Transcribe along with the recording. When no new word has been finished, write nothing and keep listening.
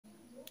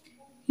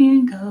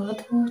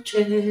Ivory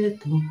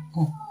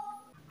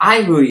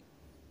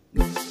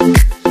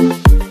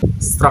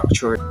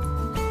structure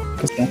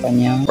Kasi yung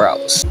kanyang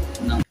brows.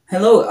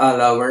 Hello,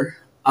 Lover.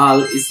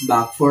 Al is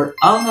back for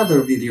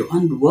another video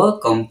and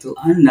welcome to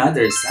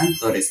another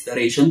Santo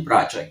Restoration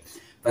project.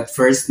 But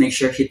first, make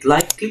sure hit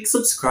like, click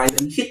subscribe,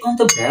 and hit on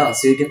the bell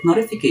so you get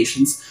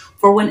notifications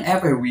for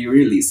whenever we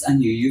release a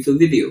new YouTube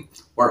video.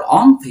 Or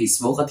on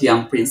Facebook at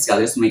Young Prince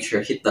Galleries, make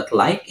sure hit that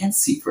like and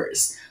see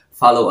first.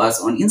 Follow us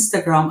on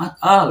Instagram at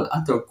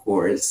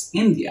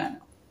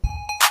Al_Indiana.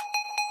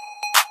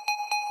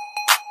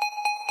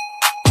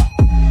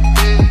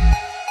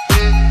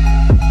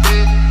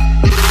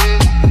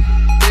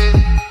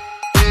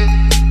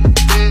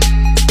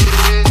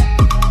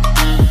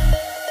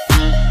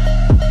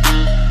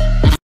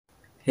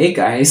 Hey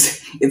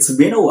guys, it's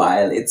been a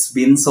while. It's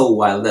been so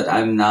while that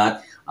I'm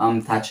not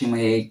touching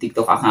my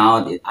TikTok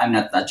account. I'm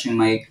not touching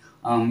my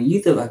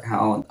YouTube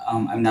account.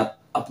 I'm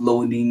not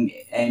uploading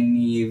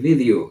any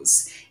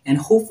videos. And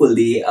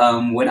hopefully,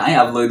 when I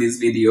upload this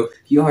video,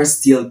 you are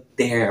still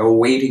there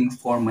waiting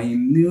for my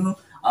new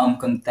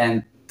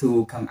content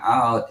to come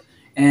out.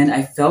 And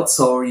I felt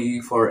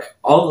sorry for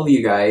all of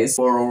you guys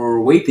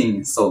for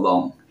waiting so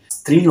long.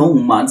 3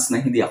 long months na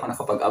hindi ako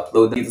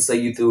nakapag-upload dito sa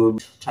YouTube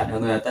channel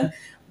natin.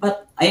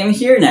 But I am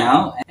here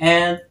now,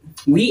 and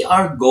we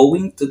are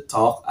going to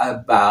talk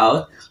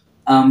about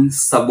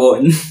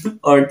sabon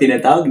or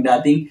tinatawag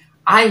nating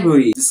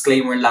ivory.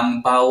 Disclaimer lang,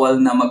 bawal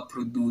na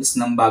mag-produce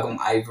ng bagong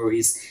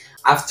ivories.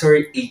 After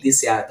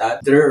 80s yata,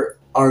 there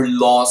are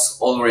laws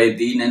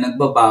already na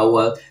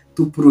nagbabawal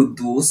to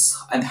produce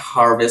and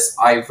harvest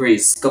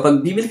ivories.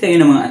 Kapag bibili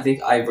kayo ng mga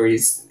antique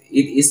ivories,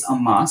 it is a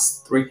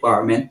must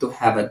requirement to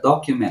have a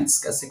documents.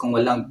 Kasi kung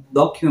walang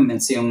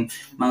documents yung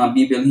mga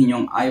bibilhin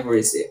yung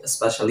ivories,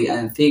 especially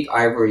antique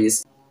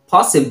ivories,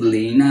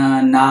 possibly na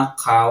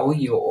nakaw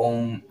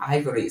yung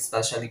ivory,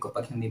 especially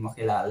kapag hindi mo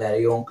kilala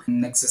yung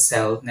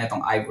nagsisell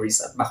netong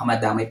ivories at baka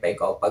madamay pa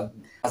ikaw pag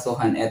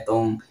kasuhan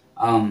etong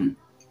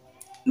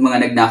mga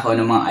nagnakaw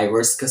ng mga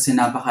ivories kasi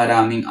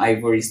napakaraming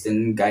ivories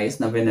din guys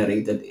na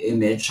venerated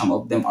image. Some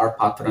of them are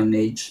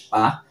patronage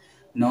pa,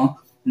 no?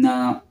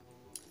 Na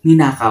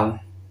ninakaw.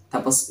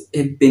 Tapos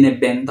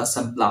binibenta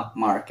sa black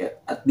market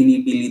at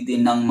binibili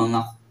din ng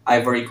mga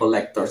ivory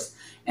collectors.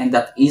 And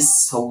that is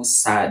so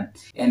sad.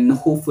 And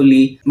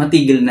hopefully,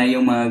 matigil na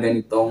yung mga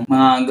ganitong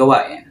mga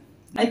gawain.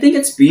 I think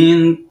it's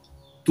been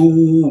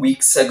 2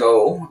 weeks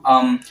ago,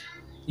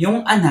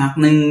 yung anak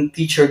ng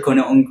teacher ko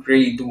noong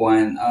grade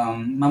 1,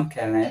 Ma'am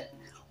Kenneth,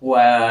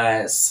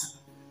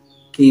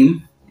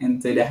 came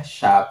into the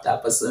shop.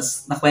 Tapos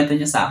nakwento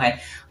niya sa akin,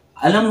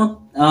 alam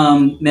mo,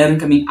 meron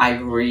kaming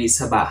ivory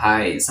sa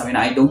bahay. Sabi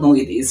na, I don't know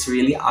it is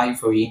really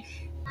ivory.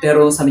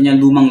 Pero sabi niya,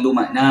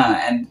 lumang-luma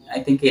na. And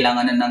I think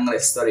kailangan na ng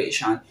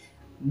restoration.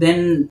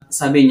 Then,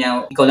 sabi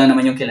niya, ikaw lang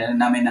naman yung kilala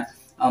namin na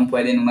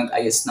pwede nang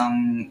mag-ayos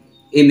ng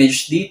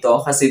image dito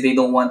kasi they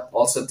don't want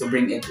also to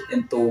bring it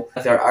into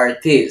other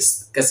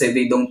artists. Kasi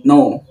they don't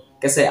know.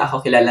 Kasi ako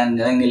kilala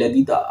lang nila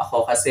dito.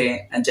 Ako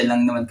kasi andyan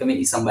lang naman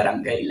kami, isang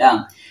barangay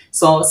lang.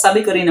 So,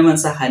 sabi ko rin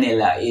naman sa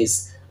kanila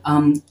is,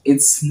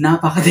 it's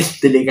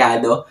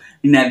napaka-delikado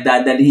na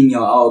dadalhin nyo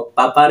o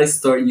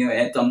paparestore nyo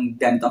itong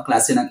ganitong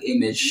klase ng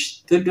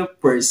image to the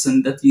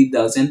person that you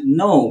doesn't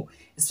know.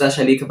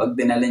 Especially kapag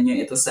dinala nyo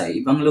ito sa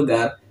ibang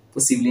lugar,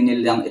 posible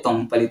nilang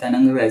itong palitan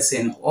ng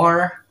resin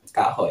or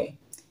kahoy.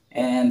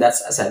 And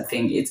that's a sad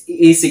thing. It's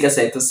easy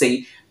kasi to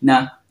say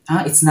na,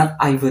 it's not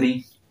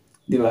ivory.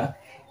 Di ba?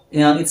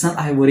 It's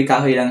not ivory,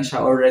 kahoy lang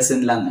siya or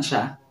resin lang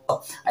siya.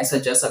 I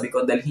suggest, sabi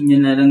ko, dalhin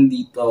nyo na lang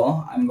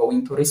dito. I'm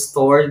going to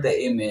restore the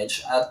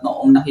image. At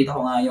noong nakita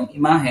ko nga yung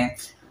imahe,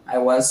 I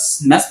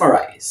was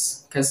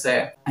mesmerized.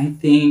 Kasi I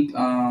think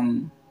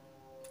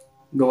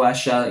gawa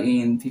siya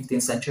in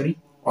 15th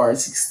century or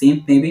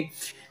 16th maybe.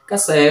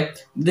 Kasi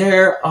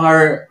there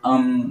are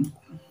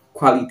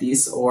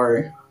qualities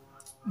or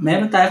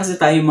meron kasi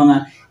tayong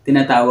mga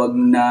tinatawag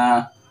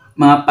na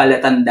mga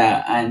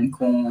palatandaan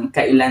kung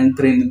kailan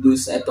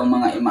produce itong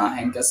mga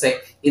imahen. Kasi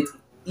it's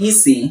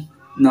easy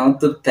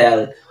to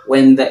tell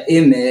when the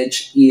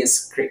image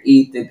is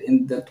created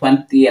in the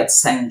 20th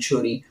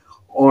century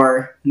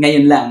or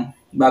ngayon lang,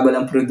 bago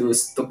lang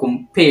produced to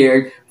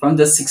compare from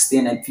the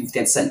 16th and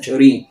 15th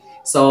century.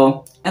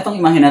 So,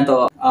 etong imahe na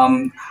to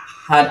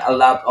had a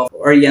lot of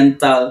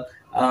oriental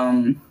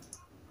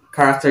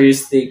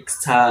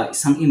characteristics sa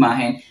isang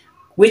imahe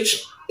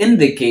which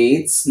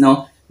indicates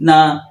na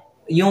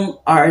yung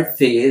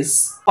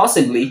artist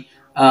possibly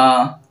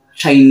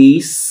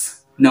Chinese,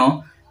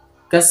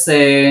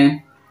 kasi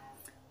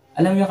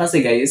alam nyo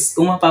kasi guys,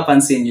 kung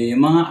mapapansin nyo,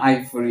 yung mga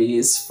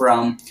ivories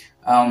from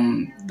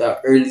the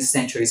early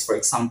centuries, for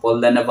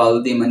example, the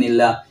Naval de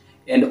Manila,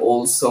 and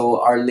also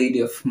Our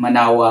Lady of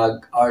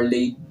Manawag, Our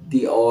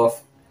Lady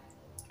of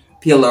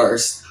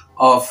Pillars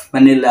of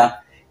Manila,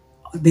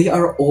 they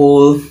are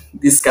all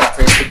these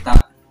characteristics na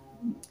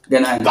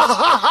ganan,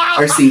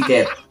 or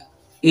singket.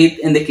 It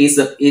indicates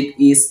that it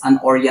is an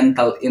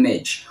oriental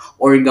image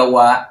or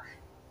gawa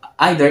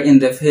either in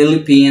the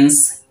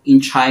Philippines,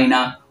 in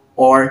China,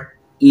 or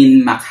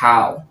in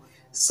Macau.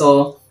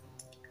 So,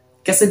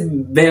 kasi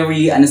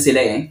very, ano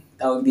sila eh,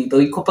 tawag dito,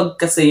 kapag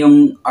kasi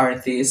yung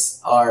artists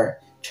are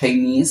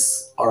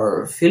Chinese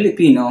or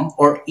Filipino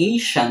or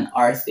Asian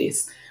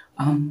artists,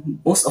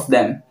 most of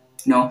them,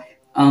 no,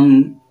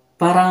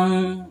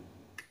 parang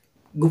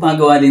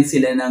gumagawa din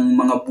sila ng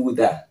mga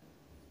Buddha.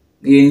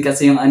 Yun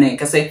kasi yung ano eh,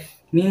 kasi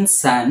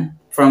minsan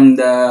from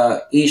the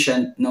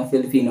Asian, no,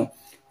 Filipino,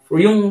 for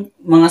yung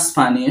mga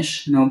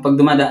Spanish, no, pag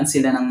dumadaan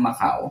sila ng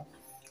Macau,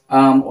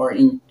 or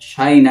in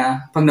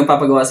China, pag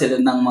napapagawa sila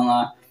ng mga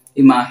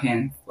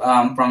imahen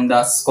from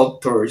the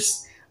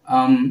sculptors,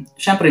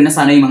 syempre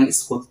nasanay yung mga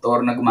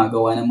sculptor na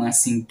gumagawa ng mga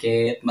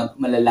singkit,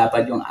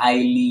 malalapad yung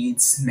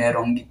eyelids,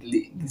 merong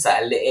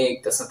sa leeg,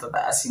 tapos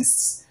natataas yung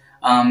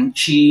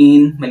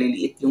chin,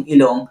 maliliit yung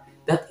ilong.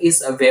 That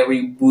is a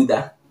very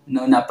Buddha,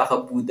 no,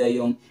 napaka-Buddha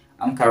yung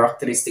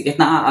characteristic. At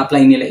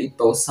na-apply nila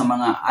ito sa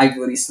mga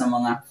ivories na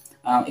mga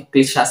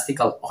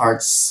ecclesiastical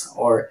arts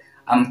or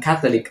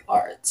Catholic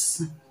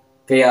arts.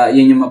 Kaya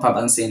yun yung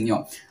mapapansin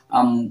nyo.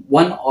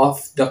 One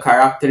of the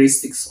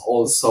characteristics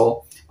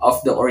also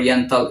of the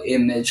Oriental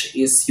image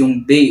is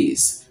yung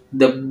base.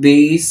 The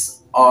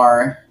base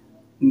are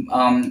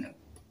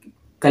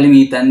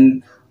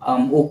kalimitan,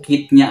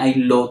 ukit niya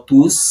ay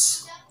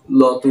lotus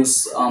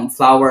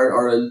flower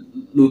or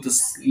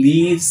lotus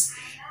leaves,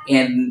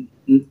 and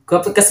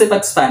kasi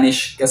pag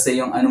Spanish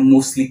kasi yung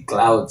mostly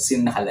clouds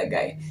yung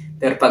nakalagay,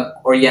 pero pag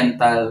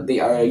Oriental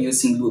they are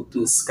using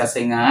lotus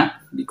kasi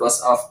nga because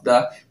of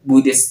the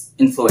Buddhist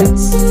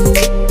influence.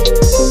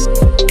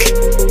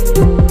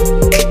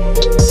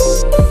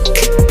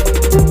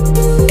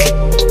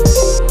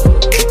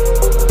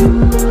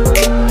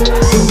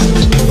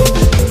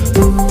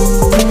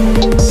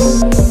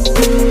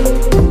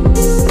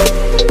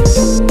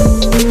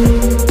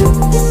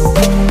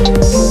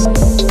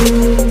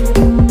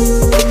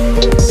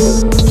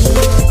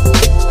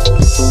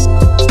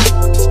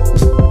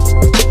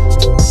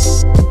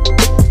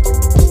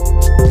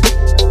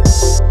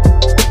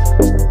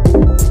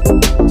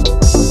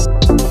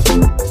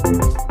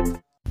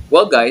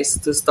 Well, guys,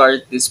 to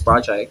start this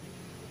project,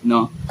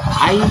 no,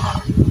 I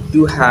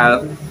do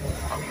have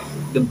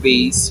the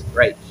base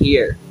right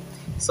here.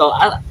 So,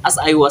 as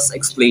I was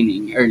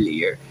explaining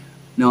earlier,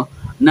 no,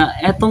 na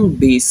etong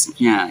base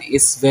niya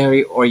is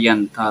very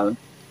Oriental,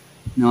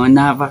 no,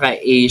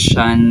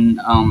 napaka-Asian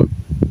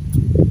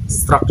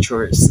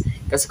structures.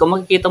 Kasi kung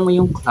makikita mo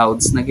yung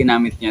clouds na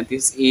ginamit niya,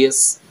 this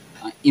is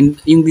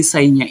yung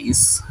design niya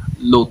is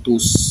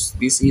lotus.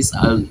 This is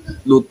a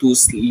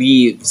lotus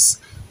leaves.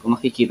 Kung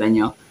makikita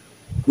nyo,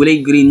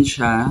 kulay green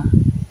siya,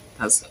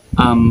 tas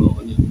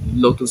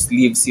lotus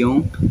leaves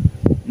yung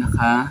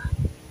naka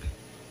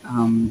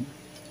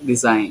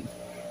design.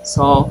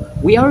 So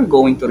we are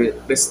going to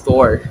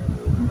restore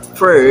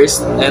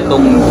first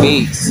etong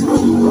base.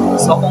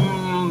 So kung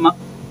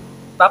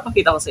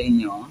papakita ko sa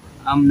inyo,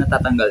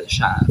 natatanggal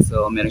siya.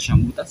 So meron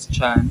siyang butas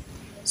dyan.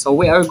 So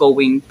we are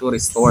going to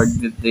restore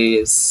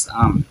this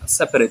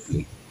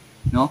separately,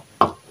 no?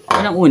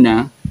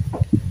 Unang-una,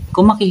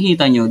 kung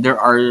makikita nyo, there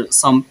are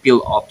some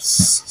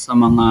peel-offs sa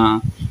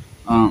mga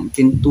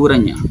pintura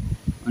niya.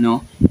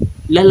 Ano?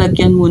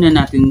 Lalagyan muna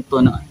natin to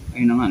na,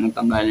 ayun na nga,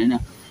 nagtanggalan na.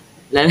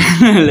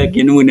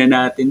 Lalagyan muna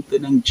natin to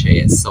ng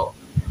gesso.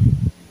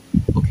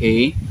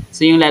 Okay?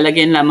 So yung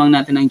lalagyan lamang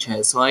natin ng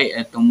gesso ay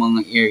itong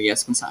mga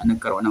areas kung saan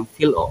nagkaroon ng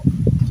peel-off.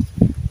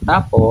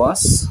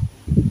 Tapos,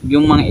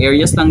 yung mga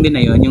areas lang din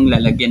na yun, yung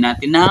lalagyan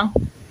natin ng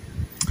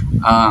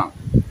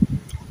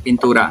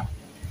pintura.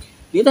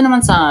 Dito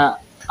naman sa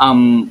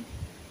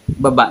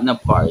baba na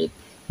part,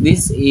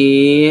 this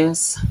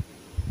is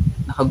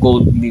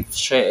naka-gold leaf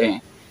siya eh.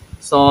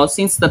 So,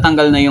 since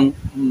natanggal na yung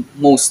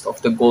most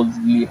of the gold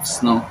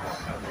leaves, no,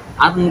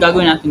 at ang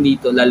gagawin natin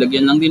dito,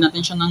 lalagyan lang din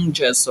natin siya ng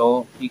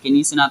gesso,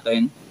 kikinisin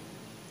natin,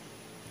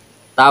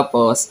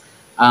 tapos,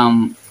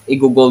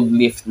 i-gold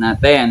leaf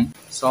natin.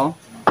 So,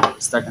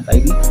 start na tayo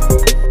dito.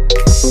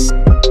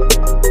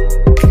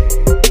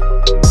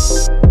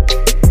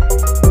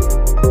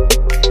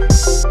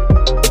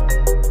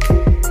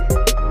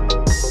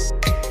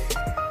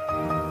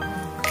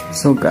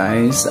 So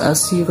guys,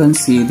 as you can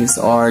see,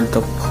 these are the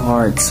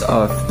parts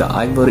of the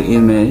ivory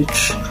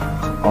image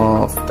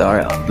of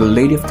the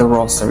Lady of the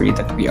Rosary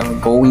that we are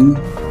going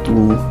to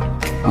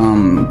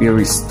be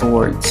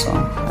restored. So,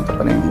 ito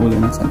pala yung ulo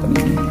ng Santa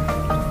Niña.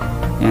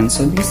 And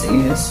so this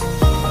is,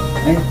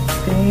 I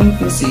think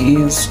this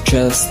is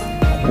just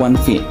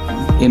 1 feet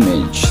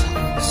image.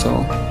 So,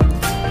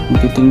 kung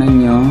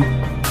titingnan nyo,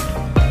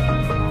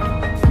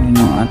 yun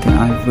yung ating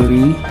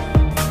ivory.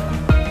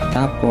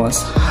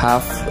 Tapos,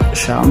 half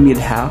siya,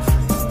 mid-half.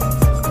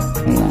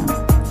 Ayan.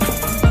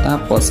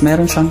 Tapos,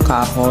 meron siyang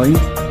kahoy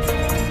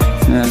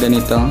na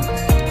ganito.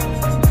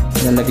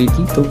 Lalagay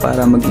dito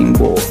para maging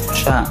buo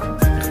siya.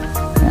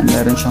 Ayan,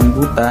 meron siyang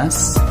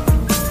butas.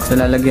 So,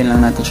 lalagyan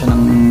lang natin siya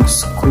ng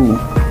screw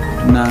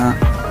na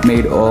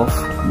made of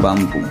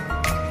bamboo.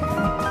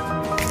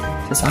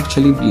 It's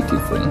actually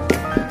beautiful.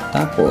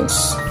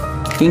 Tapos,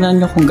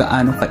 tingnan nyo kung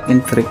gaano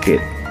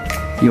ka-intricate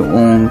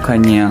yung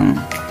kanyang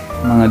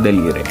mga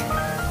daliri.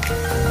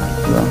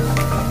 Diba?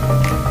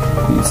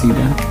 You see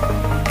that?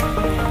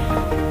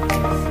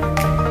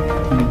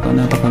 Diba,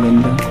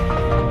 napakaganda.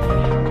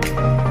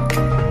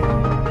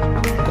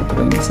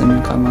 Tatrainisan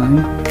yung kamay.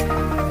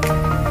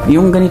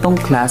 Yung ganitong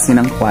klase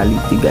ng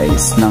quality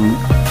guys ng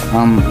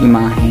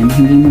imahen,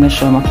 hindi mo na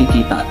siya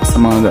makikita sa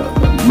mga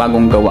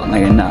bagong gawa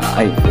ngayon na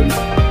Ivory.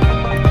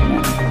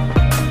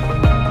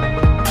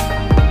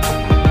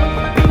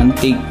 And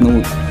take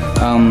note,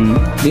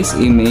 this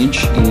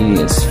image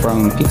is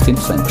from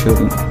 15th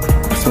century.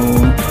 So,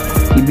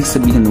 ibig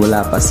sabihin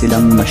wala pa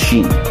silang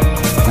machine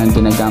na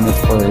ginagamit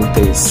for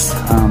this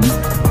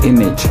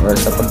image or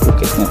sa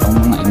pagkukit nitong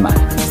mga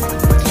imahe.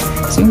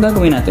 So, yung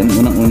gagawin natin,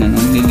 unang-una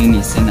nung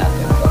lilinisin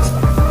natin.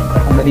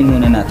 Tanggalin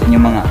muna natin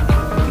yung mga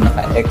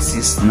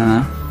naka-exist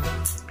na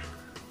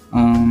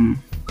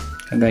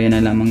kagaya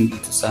na lamang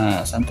dito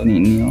sa Santo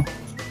Niño.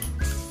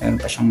 Meron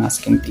pa siyang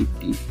masking tape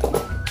dito.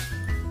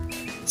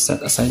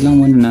 Set aside lang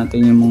muna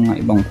natin yung mga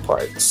ibang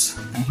parts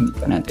na hindi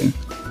pa natin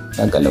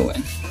gagalawin.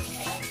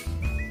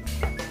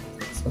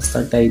 So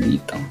start tayo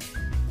dito.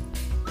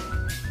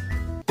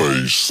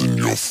 Face in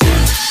your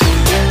face.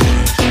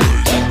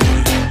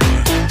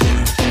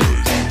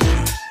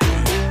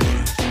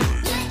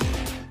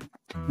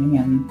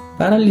 Ayan.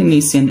 Para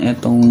linisin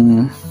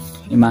itong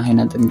imahe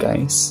natin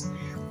guys,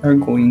 we're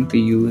going to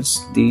use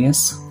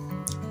this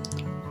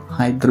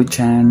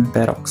hydrogen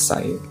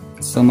peroxide.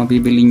 So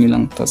mabibili nyo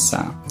lang to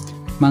sa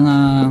mga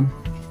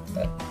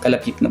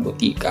kalapit na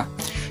butika.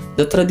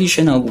 The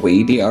traditional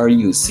way, they are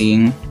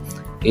using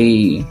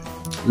a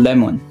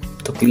lemon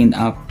to clean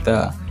up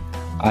the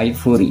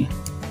ivory.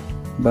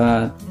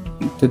 But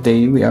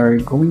today we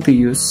are going to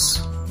use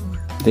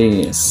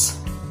this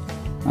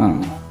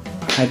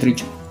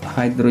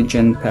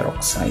hydrogen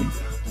peroxide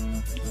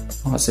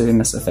kasi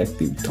mas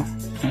effective to.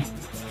 Okay.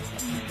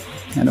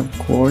 And of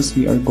course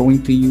we are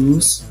going to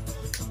use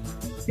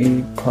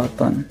a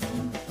cotton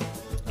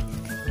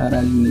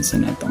para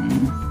linisin itong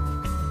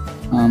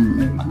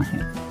imahe.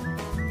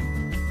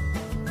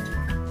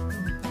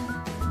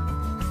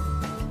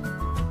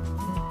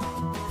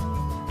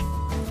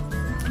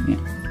 Yeah.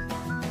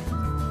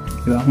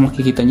 Diba, kung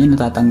makikita nyo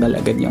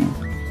natatanggal agad yung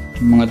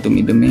mga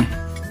dumi-dumi.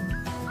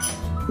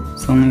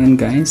 So ngayon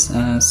guys,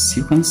 as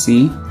you can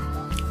see,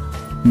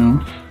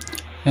 no,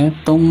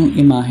 etong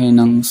imahe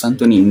ng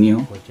Santo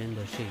Niño,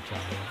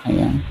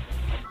 ayan,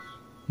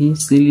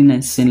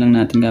 lilinisin lang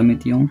natin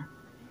gamit yung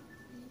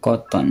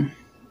cotton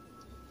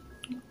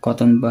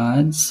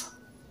buds,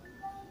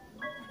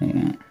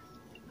 ayan,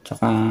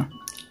 tsaka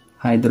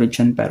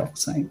hydrogen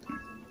peroxide,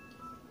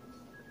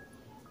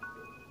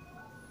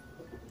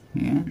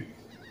 ayan.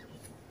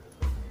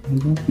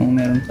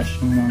 Meron pa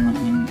siyang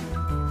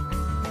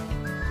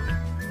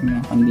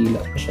mga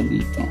kandila pa siya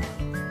dito.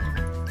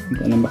 Hindi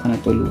ko alam baka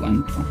natuluan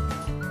to.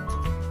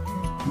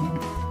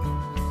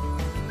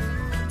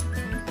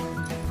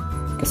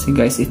 Kasi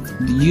guys, if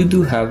you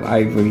do have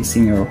ivories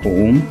in your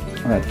home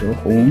or at your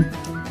home,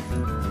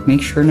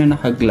 make sure na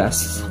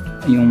naka-glass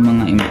yung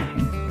mga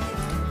imahe.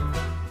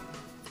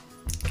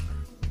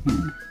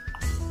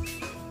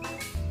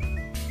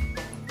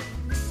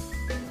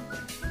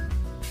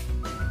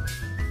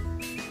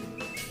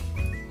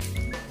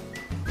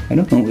 I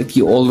don't know if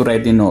you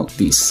already know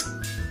this,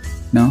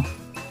 no?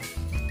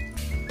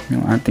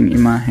 Yung ating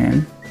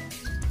imahen.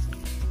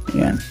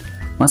 Ayan.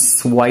 Mas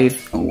white.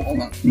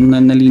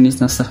 Nalinis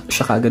na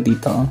siya kagad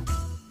dito. Oh.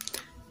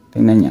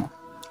 Tingnan nyo.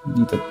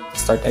 Dito.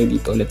 Start tayo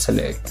dito ulit sa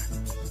leg.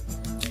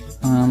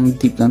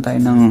 Deep lang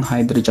tayo ng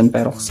hydrogen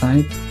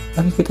peroxide.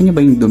 Nakikita nyo ba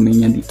yung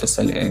dumi niya dito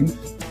sa leg?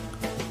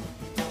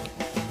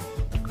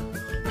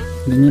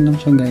 Ganyan lang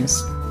siya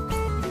guys.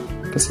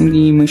 Kasi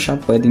hindi mo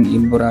siya pwedeng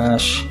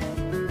i-brush.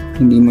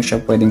 Hindi mo siya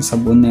pwedeng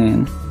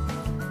sabunin.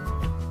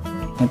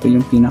 Ito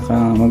yung pinaka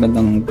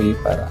magandang way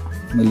para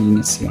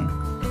malinis yung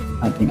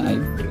ating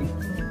ivory.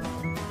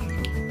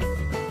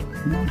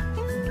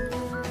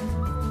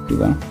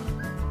 Diba?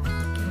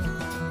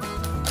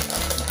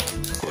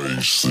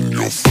 Face in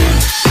your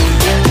face.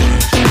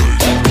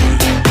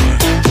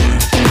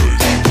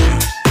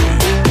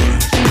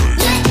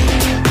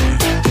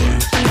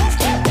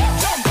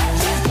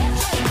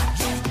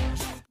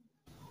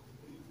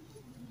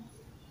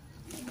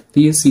 Do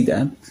you see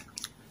that?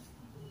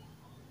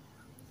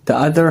 The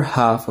other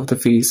half of the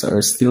face are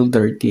still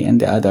dirty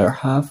and the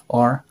other half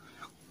are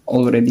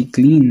already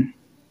clean.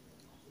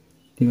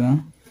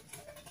 Diba?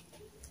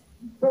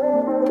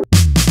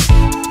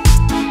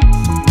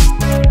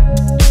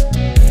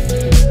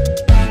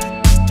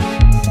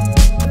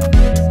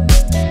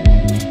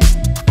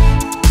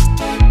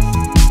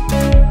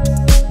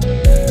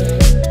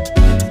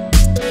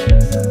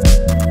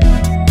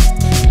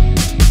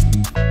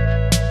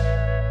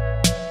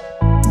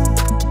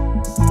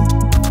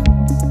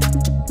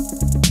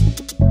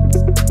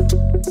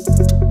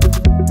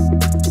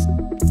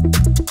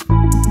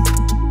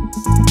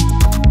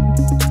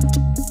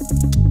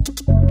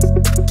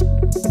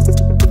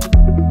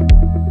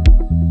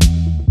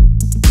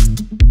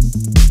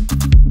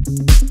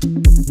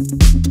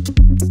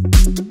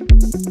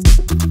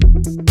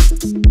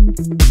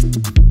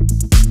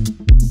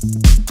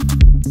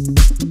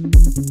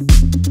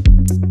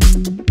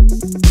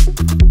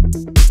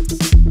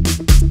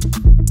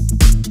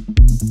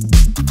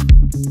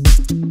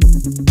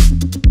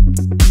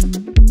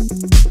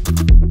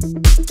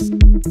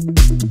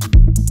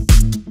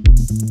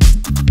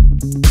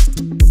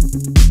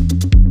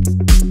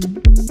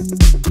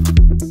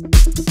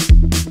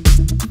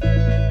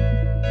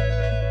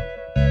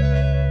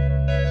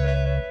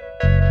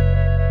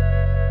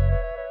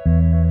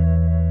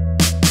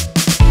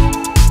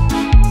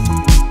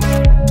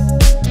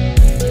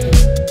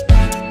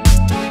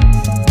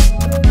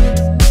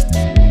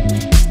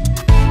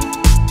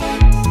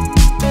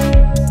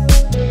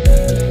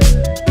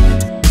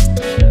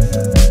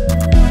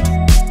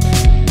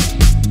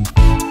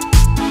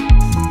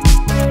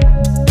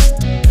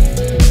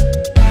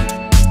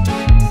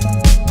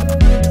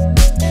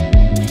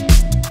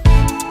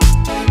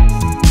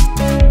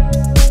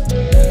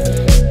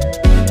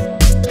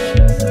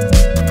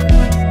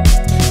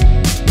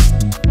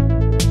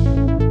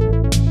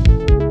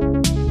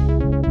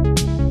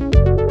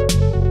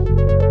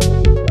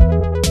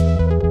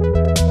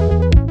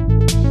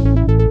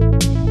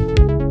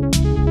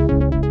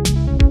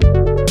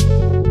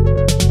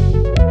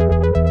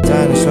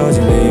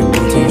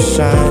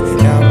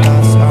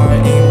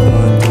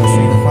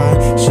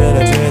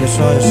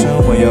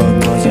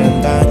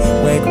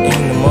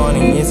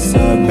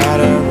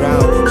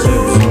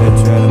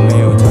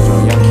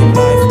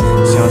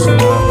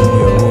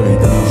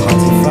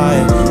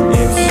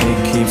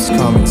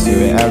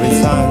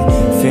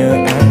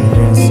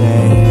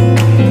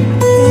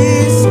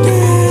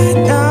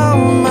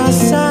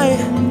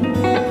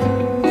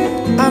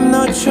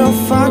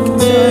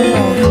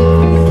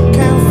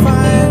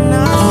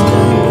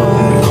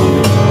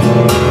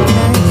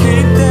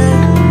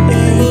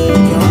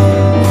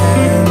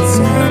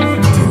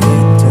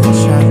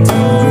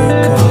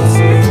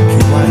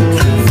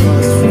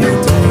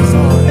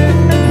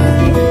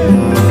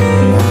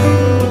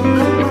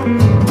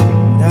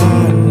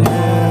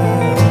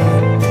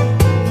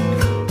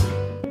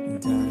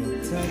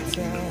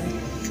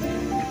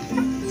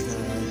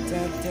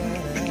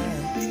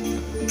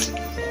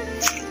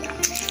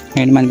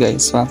 Ngayon naman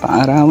guys,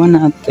 papaarawan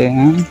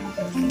natin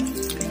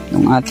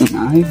yung ating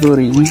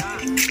ivory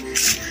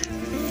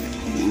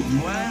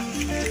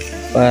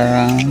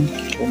para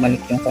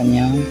bumalik yung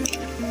kanyang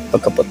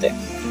pagkaputi.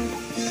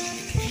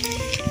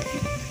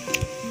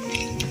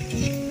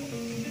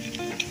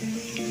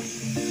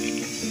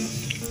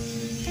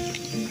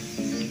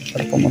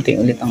 Para pumuti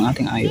ulit ang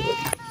ating ivory.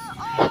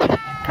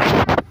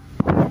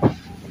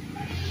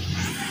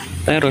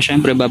 Pero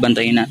syempre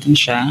babantayin natin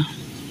siya.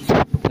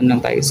 Doon lang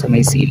tayo sa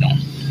may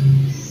silong.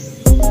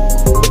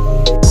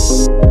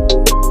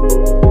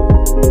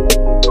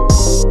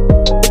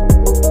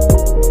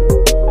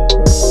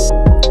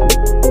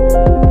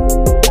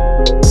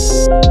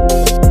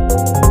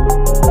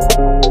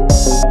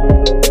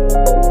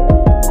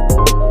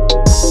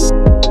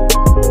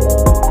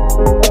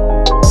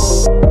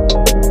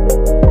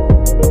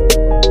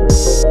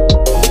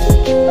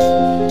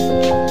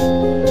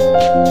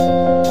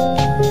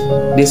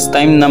 This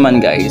time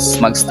naman guys,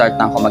 mag-start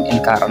na ako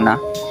mag-encarna.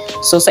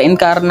 So sa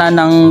encarna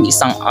ng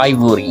isang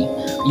ivory,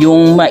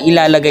 yung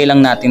mailalagay lang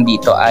natin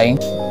dito ay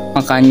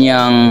ang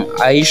kanyang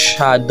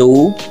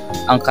eyeshadow,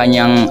 ang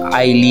kanyang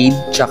eyelid,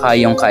 tsaka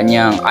yung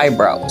kanyang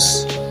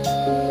eyebrows.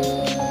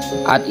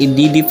 At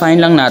i-define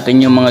lang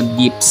natin yung mga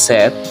deep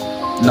set,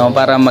 no,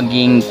 para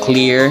maging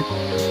clear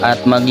at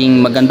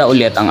maging maganda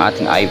ulit ang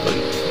ating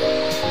ivory.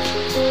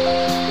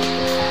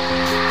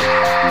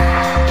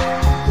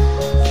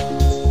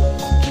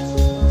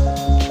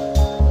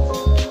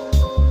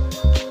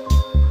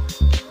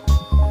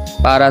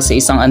 Para sa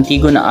isang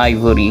antigo na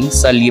ivory,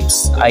 sa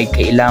lips ay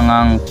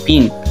kailangang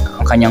pink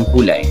ang kanyang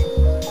kulay.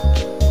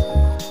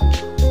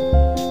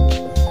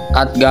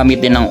 At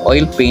gamit din ng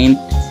oil paint,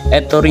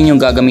 ito rin yung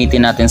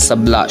gagamitin natin sa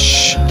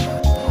blush.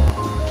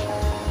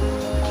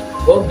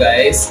 So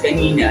guys,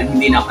 kanina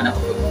hindi na ako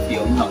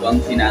nakapag-film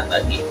habang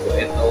tinatahi ko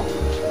itong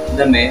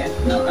damit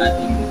ng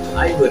ating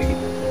ivory.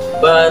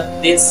 But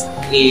this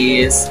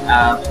is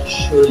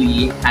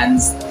actually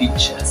hand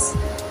stitches.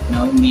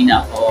 No, hindi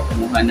na ako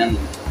kumuha ng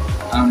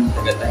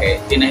tagatahe.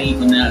 Tinahi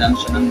ko na lang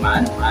siya ng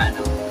mano-mano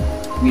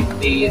with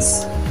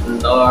this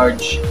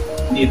large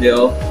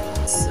needle.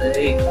 So,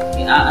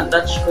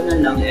 i-attach ko na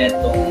lang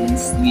itong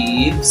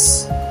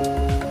sleeves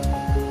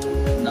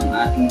ng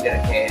ating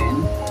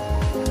dirhen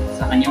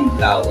sa kanyang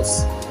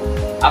blouse.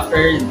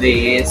 After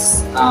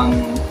this,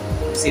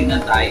 proceed na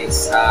tayo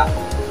sa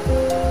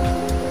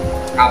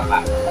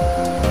kapa.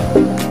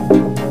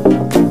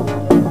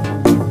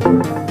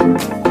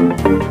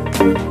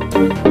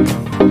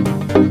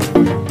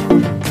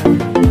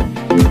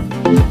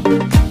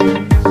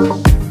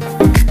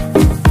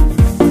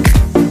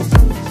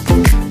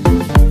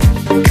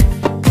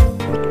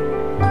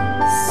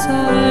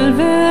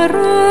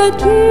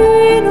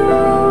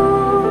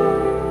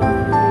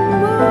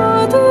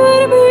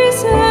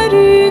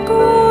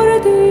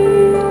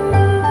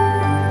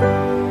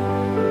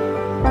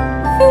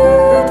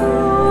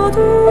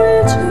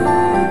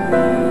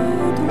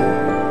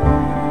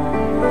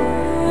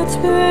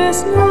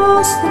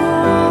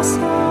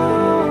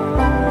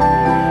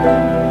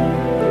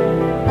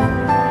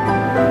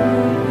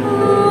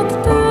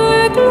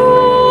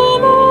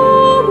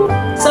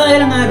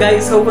 ayun na nga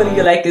guys, hopefully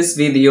you like these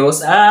videos.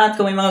 At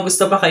kung may mga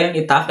gusto pa kayong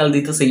i-tackle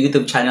dito sa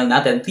YouTube channel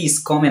natin,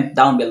 please comment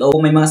down below.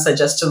 Kung may mga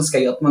suggestions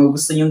kayo at mga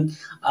gusto yung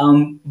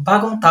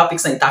bagong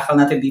topics na i-tackle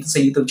natin dito sa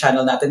YouTube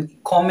channel natin,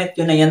 comment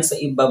nyo na yan sa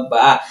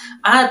ibaba.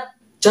 At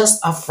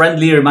just a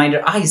friendly reminder,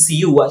 I see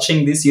you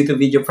watching this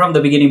YouTube video from the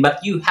beginning but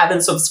you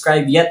haven't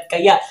subscribed yet.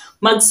 Kaya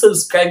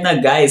mag-subscribe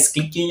na guys.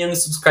 Click yun yung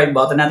subscribe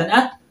button natin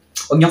at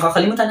huwag nyo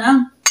kakalimutan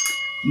ang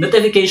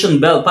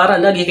notification bell para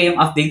lagi kayong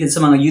updated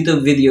sa mga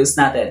YouTube videos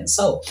natin.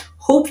 So,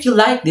 hope you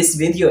like this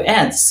video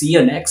and see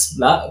you next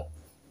vlog.